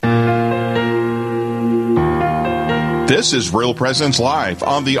This is Real Presence Live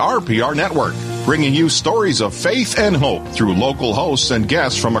on the RPR Network, bringing you stories of faith and hope through local hosts and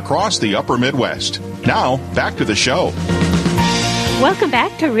guests from across the upper Midwest. Now, back to the show. Welcome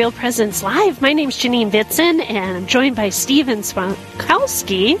back to Real Presence Live. My name's Janine Vitson, and I'm joined by Steven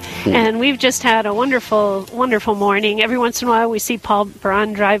Swankowski, and we've just had a wonderful, wonderful morning. Every once in a while, we see Paul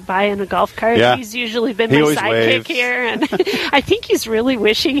Braun drive by in a golf cart. Yeah. He's usually been my sidekick here, and I think he's really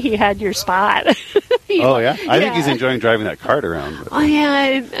wishing he had your spot. Oh, yeah? I think he's enjoying driving that cart around. Oh,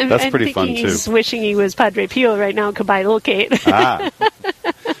 yeah. That's pretty fun, too. He's wishing he was Padre Pio right now and could bilocate.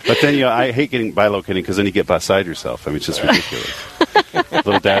 But then, I hate getting bilocating because then you get beside yourself. I mean, it's just ridiculous.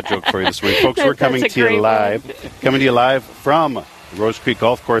 Little dad joke for you this week. Folks, we're coming to you live from Rose Creek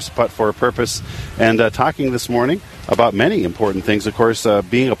Golf Course, Putt for a Purpose, and talking this morning about many important things. Of course,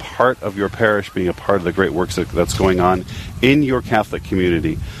 being a part of your parish, being a part of the great works that's going on in your Catholic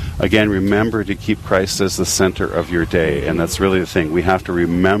community. Again, remember to keep Christ as the center of your day, and that's really the thing. We have to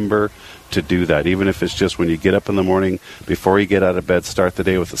remember to do that, even if it's just when you get up in the morning, before you get out of bed, start the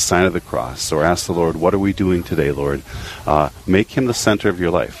day with the sign of the cross, or ask the Lord, what are we doing today, Lord? Make him the center of your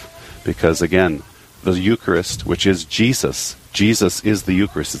life, because again, the Eucharist, which is Jesus is the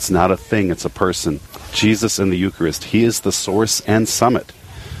Eucharist. It's not a thing, it's a person. Jesus in the Eucharist, he is the source and summit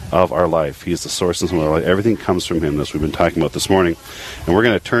of our life. He is the source and summit of our life. Everything comes from him, as we've been talking about this morning. And we're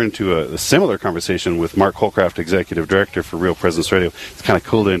going to turn to a similar conversation with Mark Holcraft, Executive Director for Real Presence Radio. It's kind of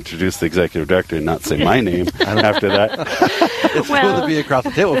cool to introduce the Executive Director and not say my name after that. It's cool to be across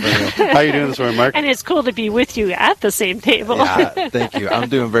the table from you. How are you doing this morning, Mark? And it's cool to be with you at the same table. Yeah, thank you. I'm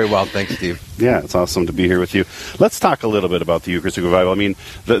doing very well. Thanks, Steve. Yeah, it's awesome to be here with you. Let's talk a little bit about the Eucharistic Revival. I mean,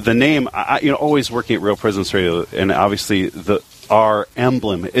 the name, always working at Real Presence Radio, and obviously our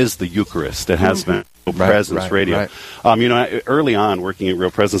emblem is the Eucharist. It has been Real Presence Radio. Right. Early on, working at Real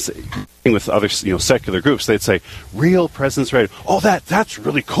Presence, with other secular groups, they'd say, Real Presence Radio. Oh, that's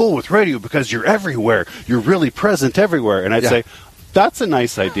really cool with radio because you're everywhere. You're really present everywhere. And I'd say, that's a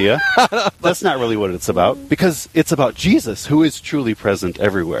nice idea. That's not really what it's about, because it's about Jesus, who is truly present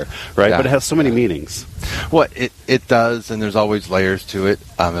everywhere, right? Yeah. But it has so many meanings. Well, it does, and there's always layers to it.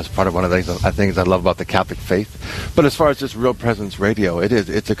 As part of one of the things I love about the Catholic faith. But as far as just Real Presence Radio,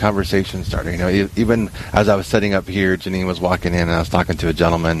 it's a conversation starter. Even as I was setting up here, Janine was walking in, and I was talking to a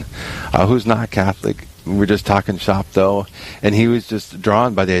gentleman who's not Catholic. We were just talking shop, though, and he was just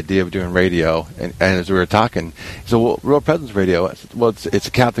drawn by the idea of doing radio. And as we were talking, he said, well, Real Presence Radio, I said, well, it's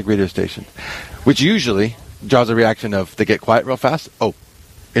a Catholic radio station, which usually draws a reaction of they get quiet real fast.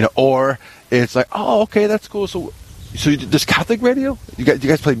 Or it's like, oh, okay, that's cool. So does Catholic radio? You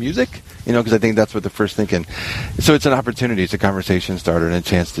guys play music? Because I think that's what they're first thinking. So it's an opportunity, it's a conversation starter, and a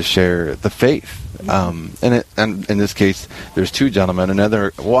chance to share the faith. And in this case, there's two gentlemen.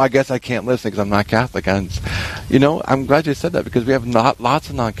 Another, well, I guess I can't listen because I'm not Catholic. And, I'm glad you said that, because we have lots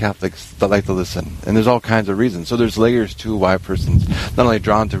of non-Catholics that like to listen, and there's all kinds of reasons. So there's layers to why a person's not only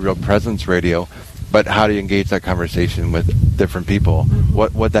drawn to Real Presence Radio, but how do you engage that conversation with different people,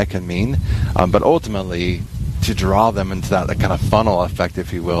 what that can mean. But ultimately, to draw them into that kind of funnel effect,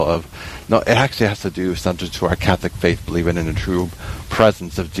 if you will, it actually has to do something to our Catholic faith, believing in the true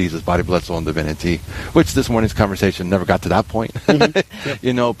presence of Jesus, body, blood, soul, and divinity, which this morning's conversation never got to that point.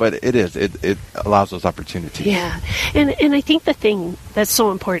 Mm-hmm. But it allows those opportunities. Yeah, and I think the thing that's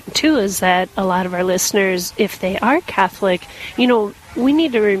so important, too, is that a lot of our listeners, if they are Catholic, we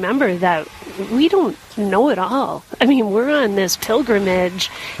need to remember that we don't know it all. I mean, we're on this pilgrimage,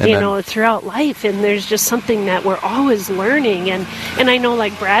 throughout life, and there's just something that we're always learning. And I know,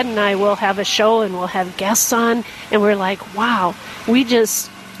 like, Brad and I will have a show and we'll have guests on, and we're like, wow, we just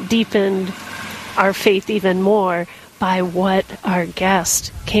deepened our faith even more by what our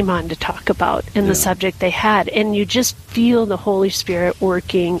guest came on to talk about and the subject they had. And you just feel the Holy Spirit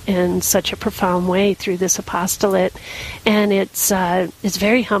working in such a profound way through this apostolate. And it's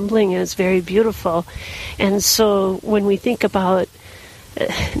very humbling and it's very beautiful. And so when we think about,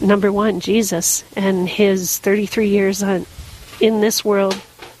 number one, Jesus and his 33 years in this world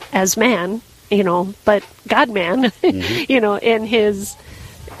as man, but God-man, mm-hmm. and his...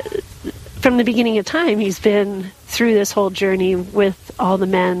 From the beginning of time, he's been through this whole journey with all the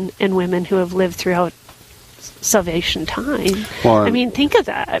men and women who have lived throughout salvation time. Well, I mean, think of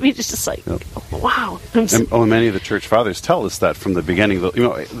that. I mean, it's just like, wow. And many of the church fathers tell us that from the beginning.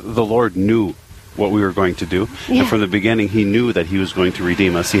 The Lord knew what we were going to do. Yeah. And from the beginning, he knew that he was going to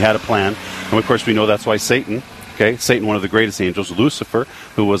redeem us. He had a plan. And, of course, we know that's why Satan, one of the greatest angels, Lucifer,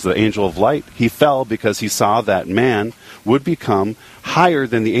 who was the angel of light, he fell because he saw that man would become higher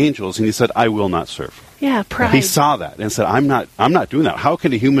than the angels, and he said, I will not serve. Yeah, pride. He saw that and said, I'm not doing that. How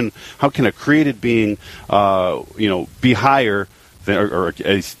can a created being, be higher than, or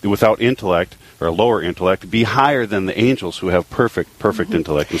without intellect, or a lower intellect, be higher than the angels who have perfect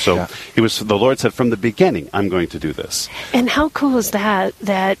intellect? And so the Lord said from the beginning, I'm going to do this. And how cool is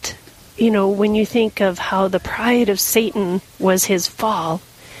that, when you think of how the pride of Satan was his fall,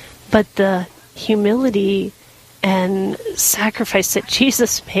 but the humility and sacrifice that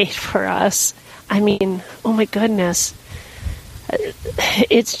Jesus made for us, I mean, oh my goodness.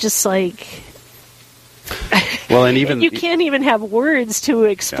 It's just like... Well, and even you can't even have words to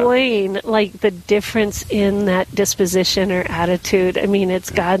explain like the difference in that disposition or attitude. I mean, it's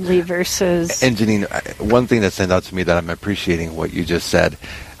godly versus. And Janine, one thing that stands out to me that I'm appreciating what you just said,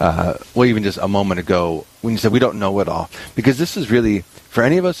 even just a moment ago when you said we don't know it all, because this is really for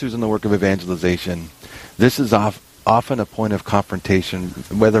any of us who's in the work of evangelization. This is often a point of confrontation,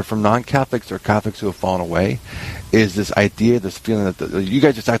 whether from non-Catholics or Catholics who have fallen away, is this idea, this feeling that you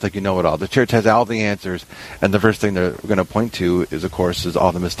guys just act like you know it all. The church has all the answers, and the first thing they're going to point to is, of course, is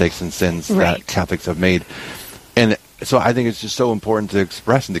all the mistakes and sins that Catholics have made. And so I think it's just so important to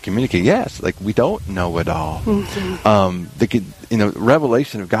express and to communicate, yes, like we don't know it all.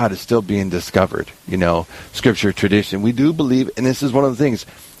 Revelation of God is still being discovered, Scripture, tradition. We do believe, and this is one of the things,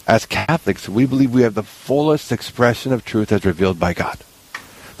 as Catholics, we believe we have the fullest expression of truth as revealed by God.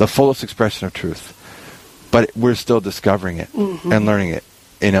 The fullest expression of truth. But we're still discovering it and learning it,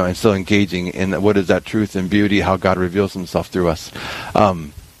 and still engaging in what is that truth and beauty, how God reveals himself through us.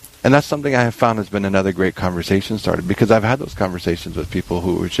 And that's something I have found has been another great conversation started, because I've had those conversations with people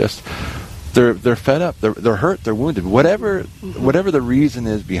who are just, they're fed up, they're hurt, they're wounded, whatever the reason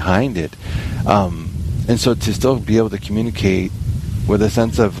is behind it. And so to still be able to communicate with a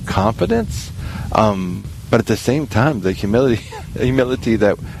sense of confidence, but at the same time, the humility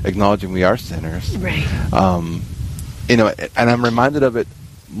that acknowledging we are sinners. Right. And I'm reminded of it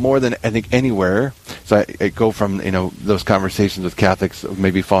more than I think anywhere. So I go from, those conversations with Catholics,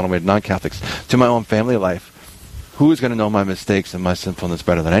 maybe falling away to non-Catholics, to my own family life. Who is going to know my mistakes and my sinfulness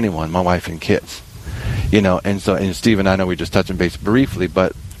better than anyone? My wife and kids. And Steve and I know we just touched on base briefly,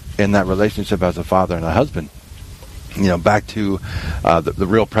 but in that relationship as a father and a husband, back to the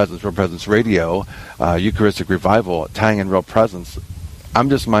Real Presence Radio, Eucharistic Revival, tying in Real Presence, I'm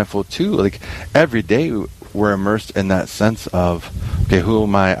just mindful too, like every day we're immersed in that sense of, okay, who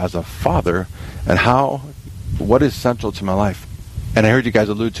am I as a father, and what is central to my life? And I heard you guys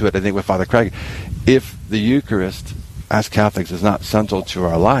allude to it, I think, with Father Craig. If the Eucharist, as Catholics, is not central to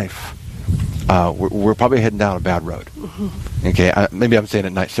our life, we're probably heading down a bad road. Okay, maybe I'm saying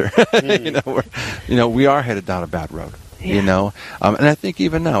it nicer. We are headed down a bad road. And I think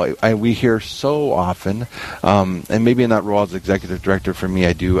even now we hear so often, and maybe in that role as executive director for me,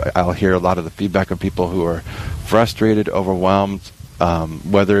 I'll hear a lot of the feedback of people who are frustrated, overwhelmed,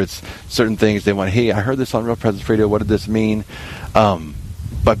 whether it's certain things they want. Hey, I heard this on Real Presence Radio. What did this mean?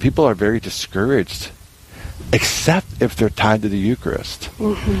 But people are very discouraged, except if they're tied to the Eucharist.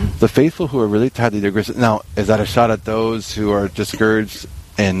 The faithful who are really tied to the Eucharist. Now, is that a shot at those who are discouraged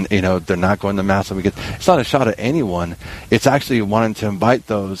and, they're not going to Mass? It's not a shot at anyone. It's actually wanting to invite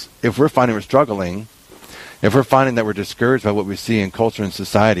those. If we're finding we're struggling, if we're finding that we're discouraged by what we see in culture and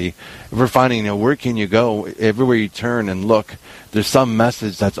society, if we're finding, where can you go? Everywhere you turn and look, there's some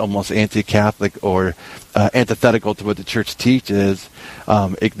message that's almost anti-Catholic or antithetical to what the Church teaches.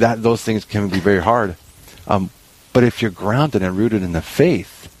 Those things can be very hard. But if you're grounded and rooted in the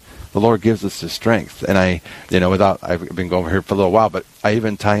faith, the Lord gives us the strength. And I've been going over here for a little while, but I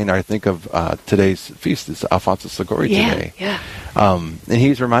even tie in, I think of today's feast is Alphonsus Liguori today. Yeah. And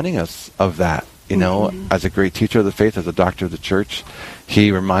he's reminding us of that, as a great teacher of the faith, as a doctor of the Church. He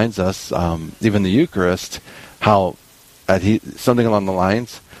reminds us, even the Eucharist, how something along the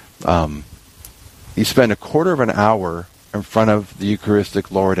lines, you spend a quarter of an hour in front of the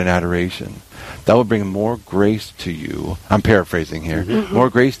Eucharistic Lord in adoration. That will bring more grace to you. I'm paraphrasing here. More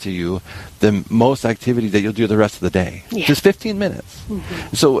grace to you than most activities that you'll do the rest of the day. Yeah. Just 15 minutes.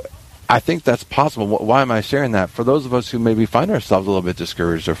 So I think that's possible. Why am I sharing that? For those of us who maybe find ourselves a little bit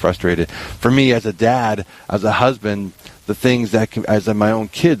discouraged or frustrated. For me, as a dad, as a husband, the things that as my own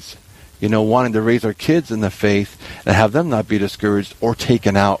kids, wanting to raise our kids in the faith and have them not be discouraged or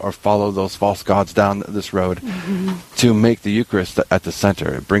taken out or follow those false gods down this road, to make the Eucharist at the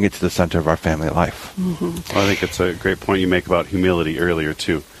center, bring it to the center of our family life. Well, I think it's a great point you make about humility earlier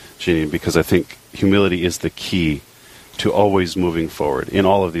too, Jeannie, because I think humility is the key to always moving forward in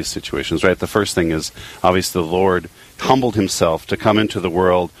all of these situations, right? The first thing is, obviously, the Lord humbled himself to come into the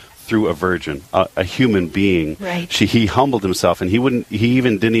world through a virgin, a human being. Right. He humbled himself, and he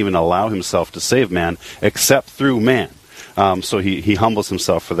didn't even allow himself to save man except through man. So he humbles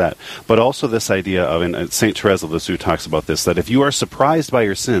himself for that. But also this idea of, and St. Therese of Lisieux talks about this, that if you are surprised by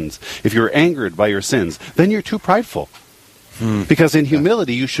your sins, if you're angered by your sins, then you're too prideful. Because in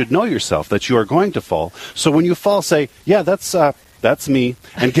humility, you should know yourself that you are going to fall. So when you fall, say, yeah, that's me,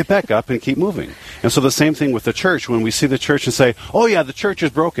 and get back up and keep moving. And so the same thing with the church. When we see the church and say, oh yeah, the church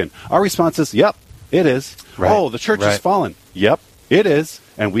is broken, our response is, yep, it is. Right. Oh, the church is fallen. Yep, it is.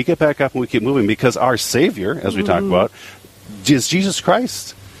 And we get back up and we keep moving, because our Savior, as we talk about, is Jesus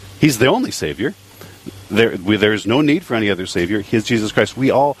Christ. He's the only Savior. There's no need for any other Savior. He's Jesus Christ. We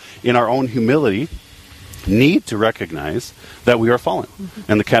all, in our own humility, need to recognize that we are fallen.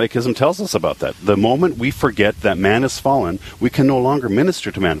 And the Catechism tells us about that. The moment we forget that man is fallen, we can no longer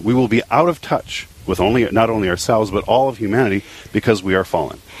minister to man. We will be out of touch with not only ourselves, but all of humanity, because we are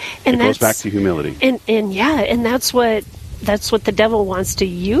fallen. And it goes back to humility. And that's what the devil wants to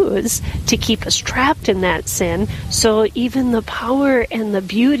use to keep us trapped in that sin. So even the power and the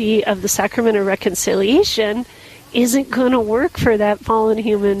beauty of the sacrament of reconciliation isn't going to work for that fallen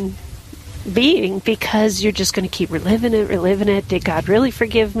human being, because you're just going to keep reliving it. Did God really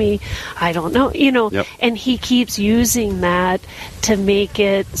forgive me? I don't know. Yep. And he keeps using that to make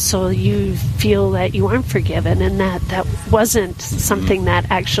it so you feel that you aren't forgiven, and that wasn't something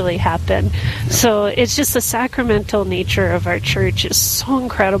that actually happened. So it's just the sacramental nature of our church is so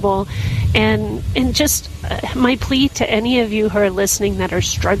incredible. And just my plea to any of you who are listening that are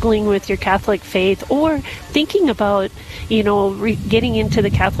struggling with your Catholic faith, or thinking about getting into the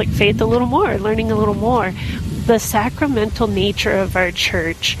Catholic faith a little more, learning a little more. The sacramental nature of our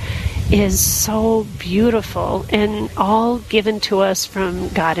church is so beautiful, and all given to us from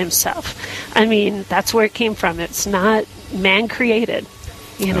God himself. I mean, that's where it came from. It's not man-created.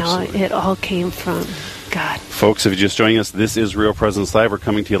 Absolutely. It all came from God. Folks, if you're just joining us, this is Real Presence Live. We're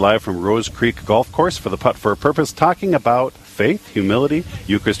coming to you live from Rose Creek Golf Course for the Putt for a Purpose, talking about faith, humility,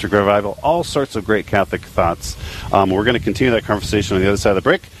 Eucharistic revival, all sorts of great Catholic thoughts. We're going to continue that conversation on the other side of the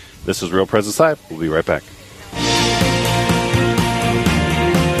break. This is Real Presence Live. We'll be right back.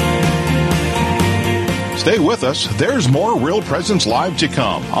 Stay with us. There's more Real Presence Live to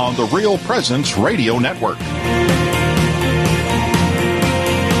come on the Real Presence Radio Network.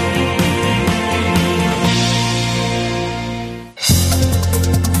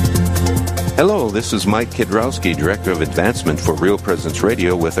 Hello, this is Mike Kidrowski, Director of Advancement for Real Presence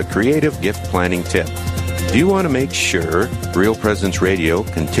Radio, with a creative gift planning tip. Do you want to make sure Real Presence Radio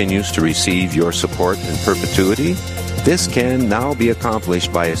continues to receive your support in perpetuity? This can now be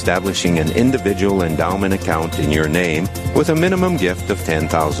accomplished by establishing an individual endowment account in your name with a minimum gift of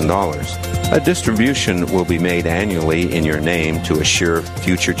 $10,000. A distribution will be made annually in your name to assure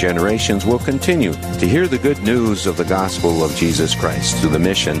future generations will continue to hear the good news of the gospel of Jesus Christ through the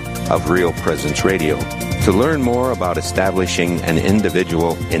mission of Real Presence Radio. To learn more about establishing an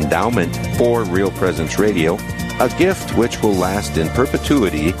individual endowment for Real Presence Radio, a gift which will last in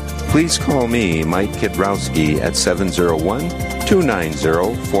perpetuity, please call me, Mike Kidrowski, at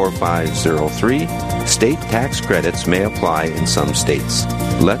 701-290-4503. State tax credits may apply in some states.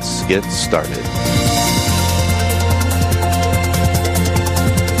 Let's get started.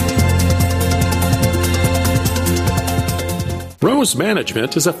 Rose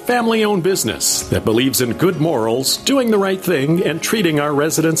Management is a family-owned business that believes in good morals, doing the right thing, and treating our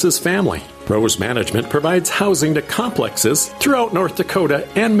residents as family. Rose Management provides housing to complexes throughout North Dakota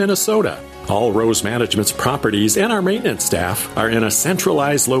and Minnesota. All Rose Management's properties and our maintenance staff are in a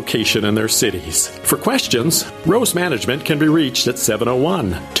centralized location in their cities. For questions, Rose Management can be reached at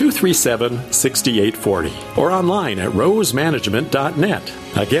 701-237-6840 or online at rosemanagement.net.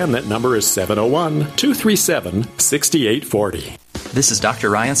 Again, that number is 701-237-6840. This is Dr.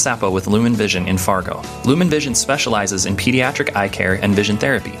 Ryan Sappo with Lumen Vision in Fargo. Lumen Vision specializes in pediatric eye care and vision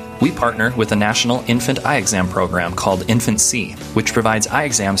therapy. We partner with a national infant eye exam program called Infant C, which provides eye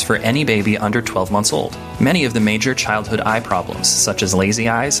exams for any baby under 12 months old. Many of the major childhood eye problems, such as lazy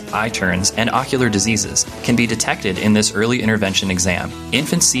eyes, eye turns, and ocular diseases, can be detected in this early intervention exam.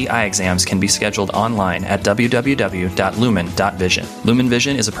 Infant C eye exams can be scheduled online at www.lumen.vision. Lumen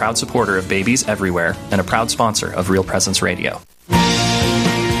Vision is a proud supporter of babies everywhere and a proud sponsor of Real Presence Radio.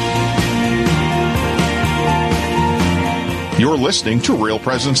 You're listening to Real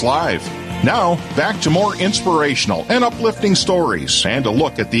Presence Live. Now, back to more inspirational and uplifting stories and a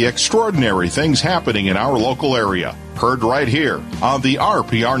look at the extraordinary things happening in our local area. Heard right here on the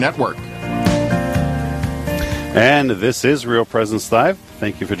RPR Network. And this is Real Presence Live.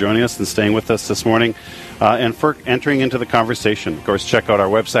 Thank you for joining us and staying with us this morning and for entering into the conversation. Of course, check out our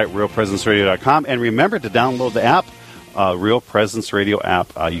website, realpresenceradio.com, and remember to download the app, Real Presence Radio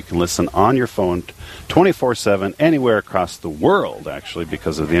app. You can listen on your phone 24/7 anywhere across the world, actually,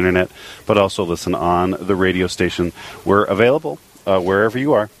 because of the internet, but also listen on the radio station. We're available wherever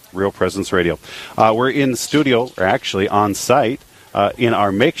you are, Real Presence Radio. We're in the studio, or actually on site, in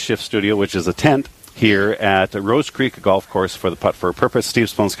our makeshift studio, which is a tent here at Rose Creek Golf Course for the Putt for a Purpose. Steve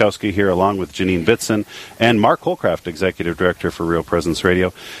Splonskowski here along with Janine Bitson and Mark Holcraft, Executive Director for Real Presence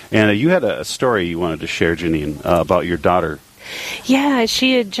Radio. And you had a story you wanted to share, Janine, about your daughter. Yeah,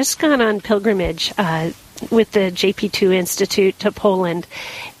 she had just gone on pilgrimage with the JP2 Institute to Poland.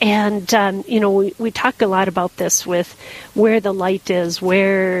 And, we talk a lot about this with where the light is,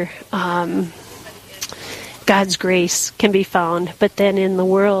 where God's grace can be found, but then in the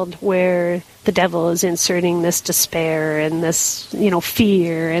world where the devil is inserting this despair and this,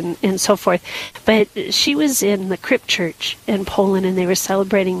 fear and so forth. But she was in the crypt church in Poland, and they were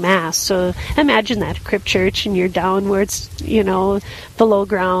celebrating Mass. So imagine that, a crypt church, and you're down where it's, below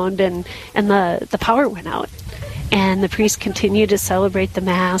ground, and the power went out. And the priest continued to celebrate the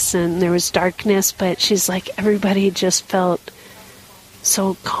Mass, and there was darkness, but she's like, everybody just felt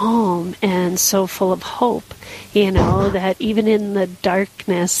so calm and so full of hope, that even in the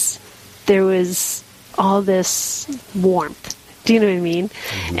darkness, there was all this warmth. Do you know what I mean?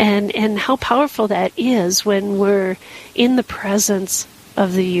 Mm-hmm. And how powerful that is when we're in the presence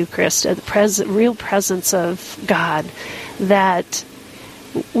of the Eucharist, the real presence of God, that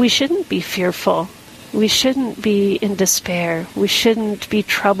we shouldn't be fearful. We shouldn't be in despair. We shouldn't be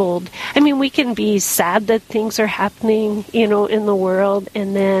troubled. I mean, we can be sad that things are happening, in the world,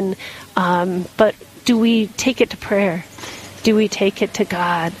 and then, but do we take it to prayer? Do we take it to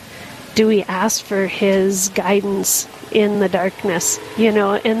God? Do we ask for His guidance in the darkness?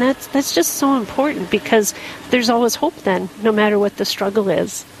 And that's just so important, because there's always hope then, no matter what the struggle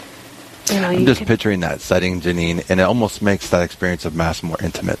is. I'm just picturing that setting, Janine, and it almost makes that experience of Mass more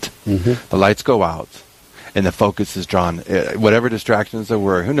intimate. Mm-hmm. The lights go out, and the focus is drawn. Whatever distractions there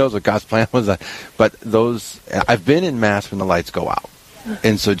were, who knows what God's plan was. But I've been in Mass when the lights go out.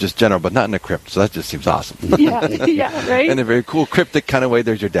 And so just general, but not in a crypt. So that just seems awesome. Yeah, right? In a very cool cryptic kind of way.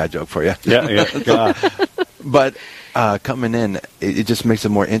 There's your dad joke for you. Yeah. But coming in, it just makes it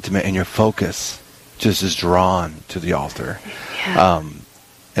more intimate, and your focus just is drawn to the altar. Yeah.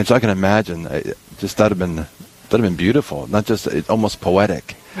 And so I can imagine, just that'd have been beautiful. Not just almost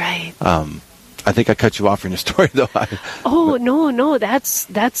poetic. Right. I think I cut you off in your story, though. No.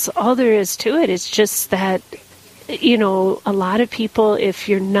 That's all there is to it. It's just that, a lot of people, if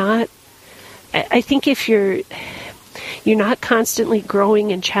you're not, I think if you're not constantly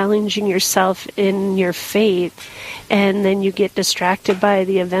growing and challenging yourself in your faith, and then you get distracted by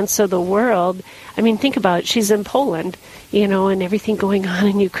the events of the world. I mean, think about it. She's in Poland, and everything going on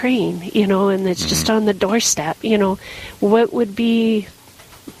in Ukraine, and it's just on the doorstep. What would be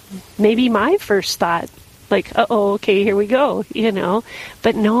maybe my first thought? Like, okay, here we go,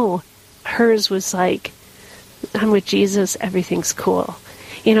 But no, hers was like, I'm with Jesus, everything's cool.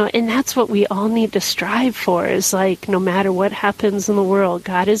 And that's what we all need to strive for, is like, no matter what happens in the world,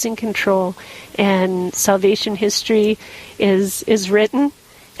 God is in control, and salvation history is written,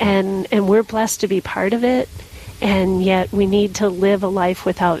 and we're blessed to be part of it, and yet we need to live a life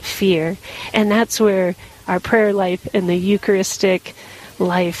without fear. And that's where our prayer life and the Eucharistic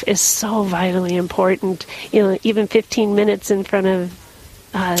life is so vitally important. Even 15 minutes in front of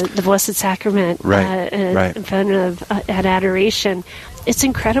the Blessed Sacrament, right. In front of at adoration, it's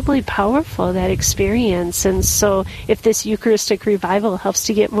incredibly powerful, that experience. And so if this Eucharistic revival helps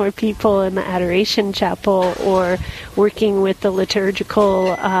to get more people in the adoration chapel, or working with the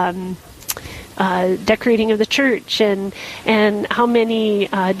liturgical decorating of the church, and how many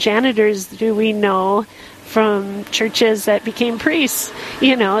janitors do we know from churches that became priests?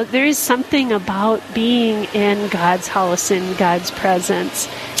 There is something about being in God's house, in God's presence.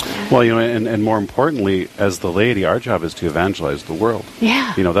 Well, and more importantly, as the laity, our job is to evangelize the world.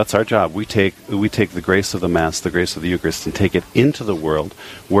 Yeah. That's our job. We take the grace of the Mass, the grace of the Eucharist, and take it into the world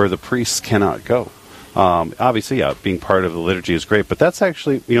where the priests cannot go. Obviously, being part of the liturgy is great, but that's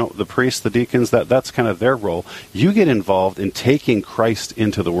actually, the priests, the deacons, that's kind of their role. You get involved in taking Christ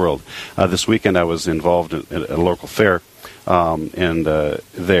into the world. This weekend I was involved at a local fair, and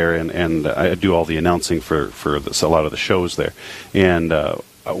I do all the announcing for a lot of the shows there. And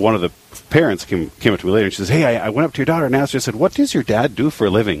one of the parents came up to me later and she says, "Hey, I went up to your daughter and asked her," I said, "What does your dad do for a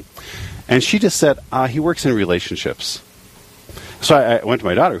living?" And she just said, "He works in relationships." So I went to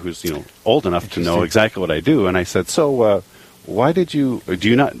my daughter, who's old enough to know exactly what I do, and I said, "So do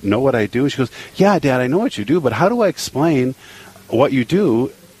you not know what I do? And she goes, yeah, Dad, I know what you do, but how do I explain what you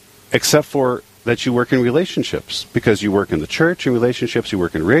do except for that you work in relationships? Because you work in the church in relationships, you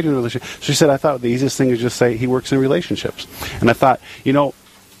work in radio in relationships. So she said, I thought the easiest thing is just say he works in relationships. And I thought,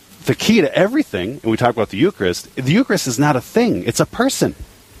 the key to everything, and we talk about the Eucharist is not a thing, it's a person.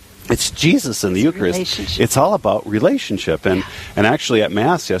 It's Jesus in the Eucharist. It's all about relationship. And actually at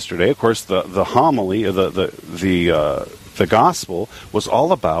Mass yesterday, of course, the homily, the gospel was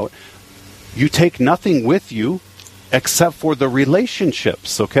all about you take nothing with you except for the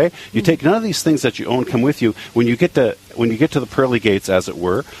relationships, okay? You take none of these things that you own come with you. When you get to the pearly gates, as it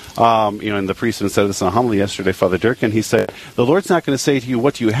were, and the priest said this in a homily yesterday, Father Durkin, he said, the Lord's not going to say to you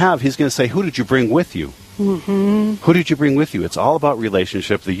what you have, he's going to say, who did you bring with you? Mm-hmm. Who did you bring with you? It's all about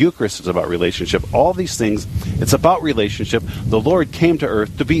relationship. The Eucharist is about relationship. All these things, it's about relationship. The Lord came to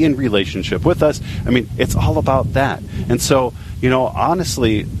earth to be in relationship with us. I mean, it's all about that. And so,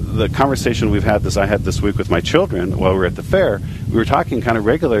 honestly, the conversation I had this week with my children while we were at the fair, we were talking kind of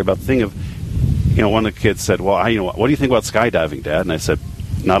regularly about the thing of, one of the kids said, well, what do you think about skydiving, Dad? And I said,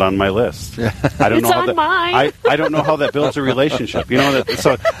 not on my list. I don't know how that. I don't know how that builds a relationship.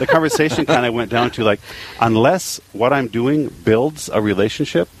 So the conversation kind of went down to unless what I'm doing builds a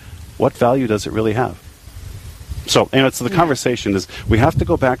relationship, what value does it really have? So the conversation is we have to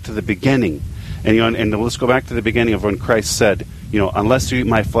go back to the beginning, and let's go back to the beginning of when Christ said, unless you eat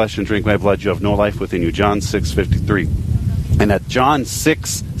my flesh and drink my blood, you have no life within you. John 6:53. And at John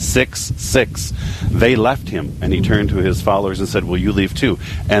 6:6, they left him, and he turned to his followers and said, will you leave too?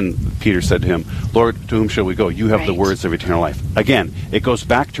 And Peter said to him, Lord, to whom shall we go? You have the words of eternal life. Again, it goes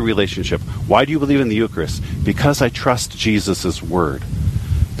back to relationship. Why do you believe in the Eucharist? Because I trust Jesus' word.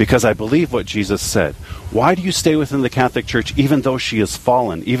 Because I believe what Jesus said. Why do you stay within the Catholic Church even though she is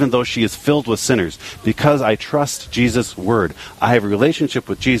fallen, even though she is filled with sinners? Because I trust Jesus' word. I have a relationship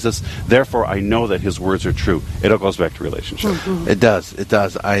with Jesus, therefore I know that his words are true. It all goes back to relationship. Mm-hmm. It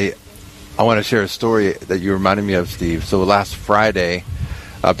does. I want to share a story that you reminded me of, Steve. So last Friday,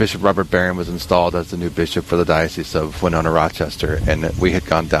 Bishop Robert Barron was installed as the new bishop for the Diocese of Winona, Rochester, and I had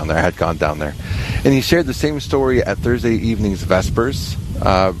gone down there. And he shared the same story at Thursday evening's Vespers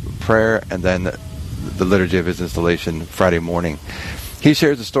prayer, and then the liturgy of his installation Friday morning. He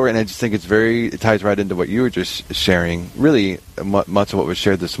shares the story, and I just think it ties right into what you were just sharing, really much of what was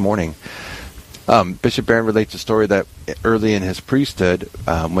shared this morning. Bishop Barron relates a story that early in his priesthood,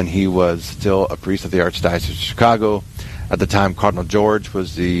 when he was still a priest of the Archdiocese of Chicago, at the time Cardinal George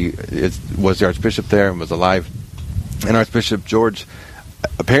was the Archbishop there and was alive. And Archbishop George,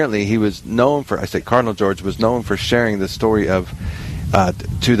 apparently he was known for, Cardinal George was known for sharing the story of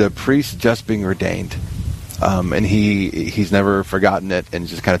to the priest just being ordained. And he's never forgotten it and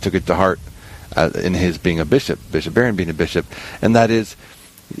just kind of took it to heart in his being a bishop, Bishop Barron being a bishop. And that is,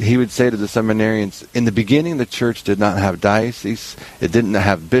 he would say to the seminarians, in the beginning the church did not have dioceses, it didn't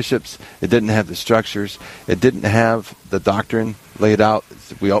have bishops, it didn't have the structures, it didn't have the doctrine laid out.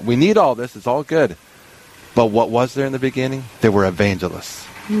 We need all this, it's all good. But what was there in the beginning? There were evangelists.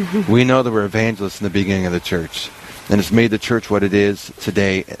 Mm-hmm. We know there were evangelists in the beginning of the church. And it's made the church what it is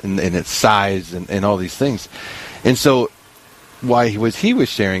today in its size and all these things. And so why he was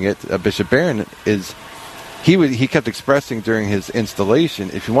sharing it, Bishop Barron, is he kept expressing during his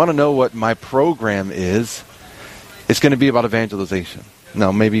installation, if you want to know what my program is, it's going to be about evangelization.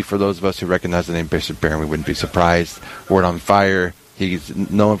 Now, maybe for those of us who recognize the name Bishop Barron, we wouldn't be surprised. Word on Fire, he's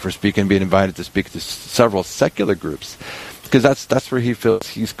known for being invited to speak to several secular groups, because that's where he feels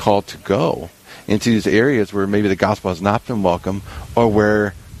he's called to go, into these areas where maybe the gospel has not been welcome, or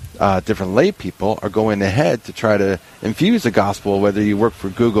where different lay people are going ahead to try to infuse the gospel, whether you work for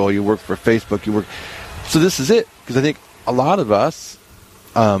Google, you work for Facebook, So this is it, because I think a lot of us,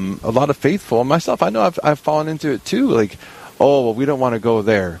 a lot of faithful, myself, I know I've fallen into it too, we don't want to go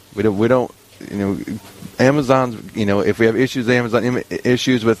there. We don't, Amazon's, if we have issues with Amazon,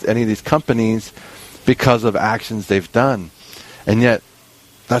 issues with any of these companies because of actions they've done. And yet,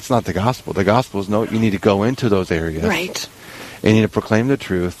 that's not the gospel. The gospel is you need to go into those areas. Right. And you need to proclaim the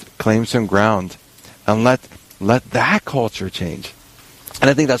truth, claim some ground, and let that culture change. And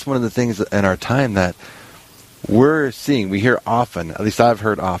I think that's one of the things in our time that we're seeing. We hear often, at least I've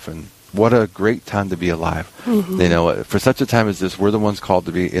heard often, what a great time to be alive. Mm-hmm. For such a time as this, we're the ones called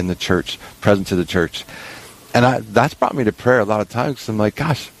to be in the church, present to the church. And that's brought me to prayer a lot of times, because I'm like,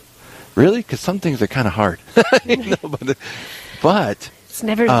 gosh, really? Because some things are kind of hard. But it's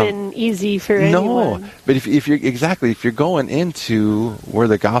never been easy for anyone. No, but if you're going into where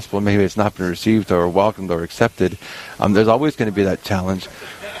the gospel, maybe it's not been received or welcomed or accepted, there's always going to be that challenge.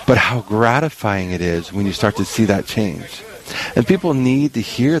 But how gratifying it is when you start to see that change. And people need to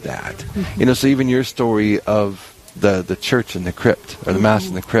hear that. Mm-hmm. So even your story of the church in the crypt, or the Mass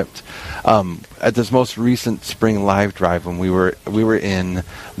in the crypt, at this most recent spring live drive when we were in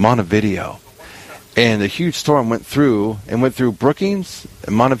Montevideo, and a huge storm went through Brookings,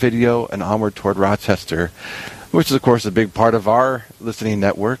 Montevideo, and onward toward Rochester, which is, of course, a big part of our listening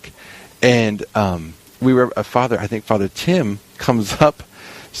network. And Father Tim comes up,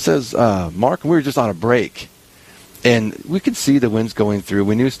 says, Mark, we were just on a break, and we could see the winds going through.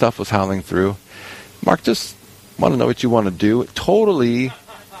 We knew stuff was howling through. Mark, just want to know what you want to do. Totally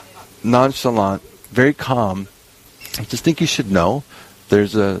nonchalant, very calm. I just think you should know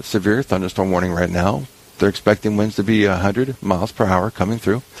there's a severe thunderstorm warning right now. They're expecting winds to be 100 miles per hour coming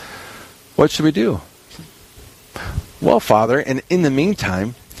through. What should we do? Well, Father, and in the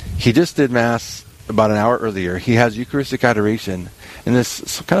meantime, he just did Mass about an hour earlier. He has Eucharistic adoration in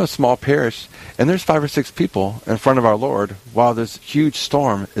this kind of small parish, and there's 5 or 6 people in front of our Lord while this huge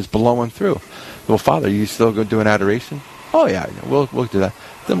storm is blowing through. Well, Father, you still go do an adoration? Oh, yeah, we'll do that.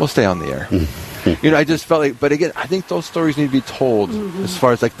 Then we'll stay on the air. I just felt like, but again, I think those stories need to be told as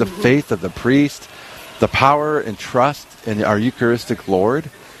far as like the faith of the priest, the power and trust in our Eucharistic Lord.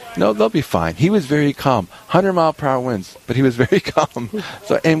 No, they'll be fine. He was very calm. 100-mile-per-hour winds, but he was very calm.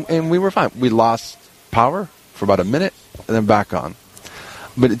 So, and we were fine. We lost power for about a minute and then back on.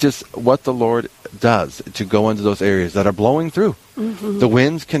 But it's just what the Lord does to go into those areas that are blowing through. Mm-hmm. The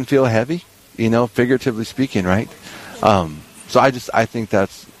winds can feel heavy, figuratively speaking, right? So I think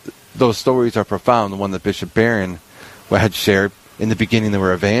those stories are profound. The one that Bishop Barron had shared in the beginning, they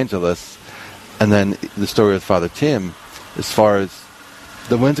were evangelists, and then the story with Father Tim, as far as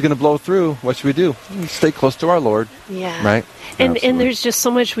the wind's going to blow through, what should we do? Stay close to our Lord. Yeah. Right? And there's just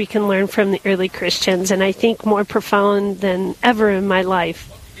so much we can learn from the early Christians, and I think more profound than ever in my life,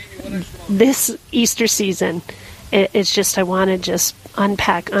 this Easter season, it's just I want to just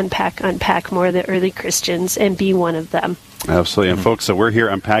unpack more of the early Christians and be one of them. Absolutely. And folks, so we're here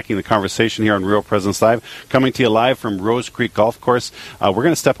unpacking the conversation here on Real Presence Live, coming to you live from Rose Creek Golf Course. We're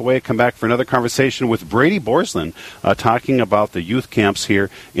going to step away and come back for another conversation with Brady Borslin, talking about the youth camps here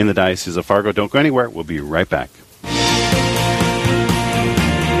in the Diocese of Fargo. Don't go anywhere. We'll be right back.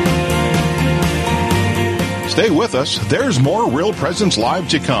 Stay with us. There's more Real Presence Live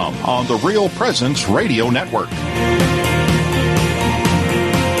to come on the Real Presence Radio Network.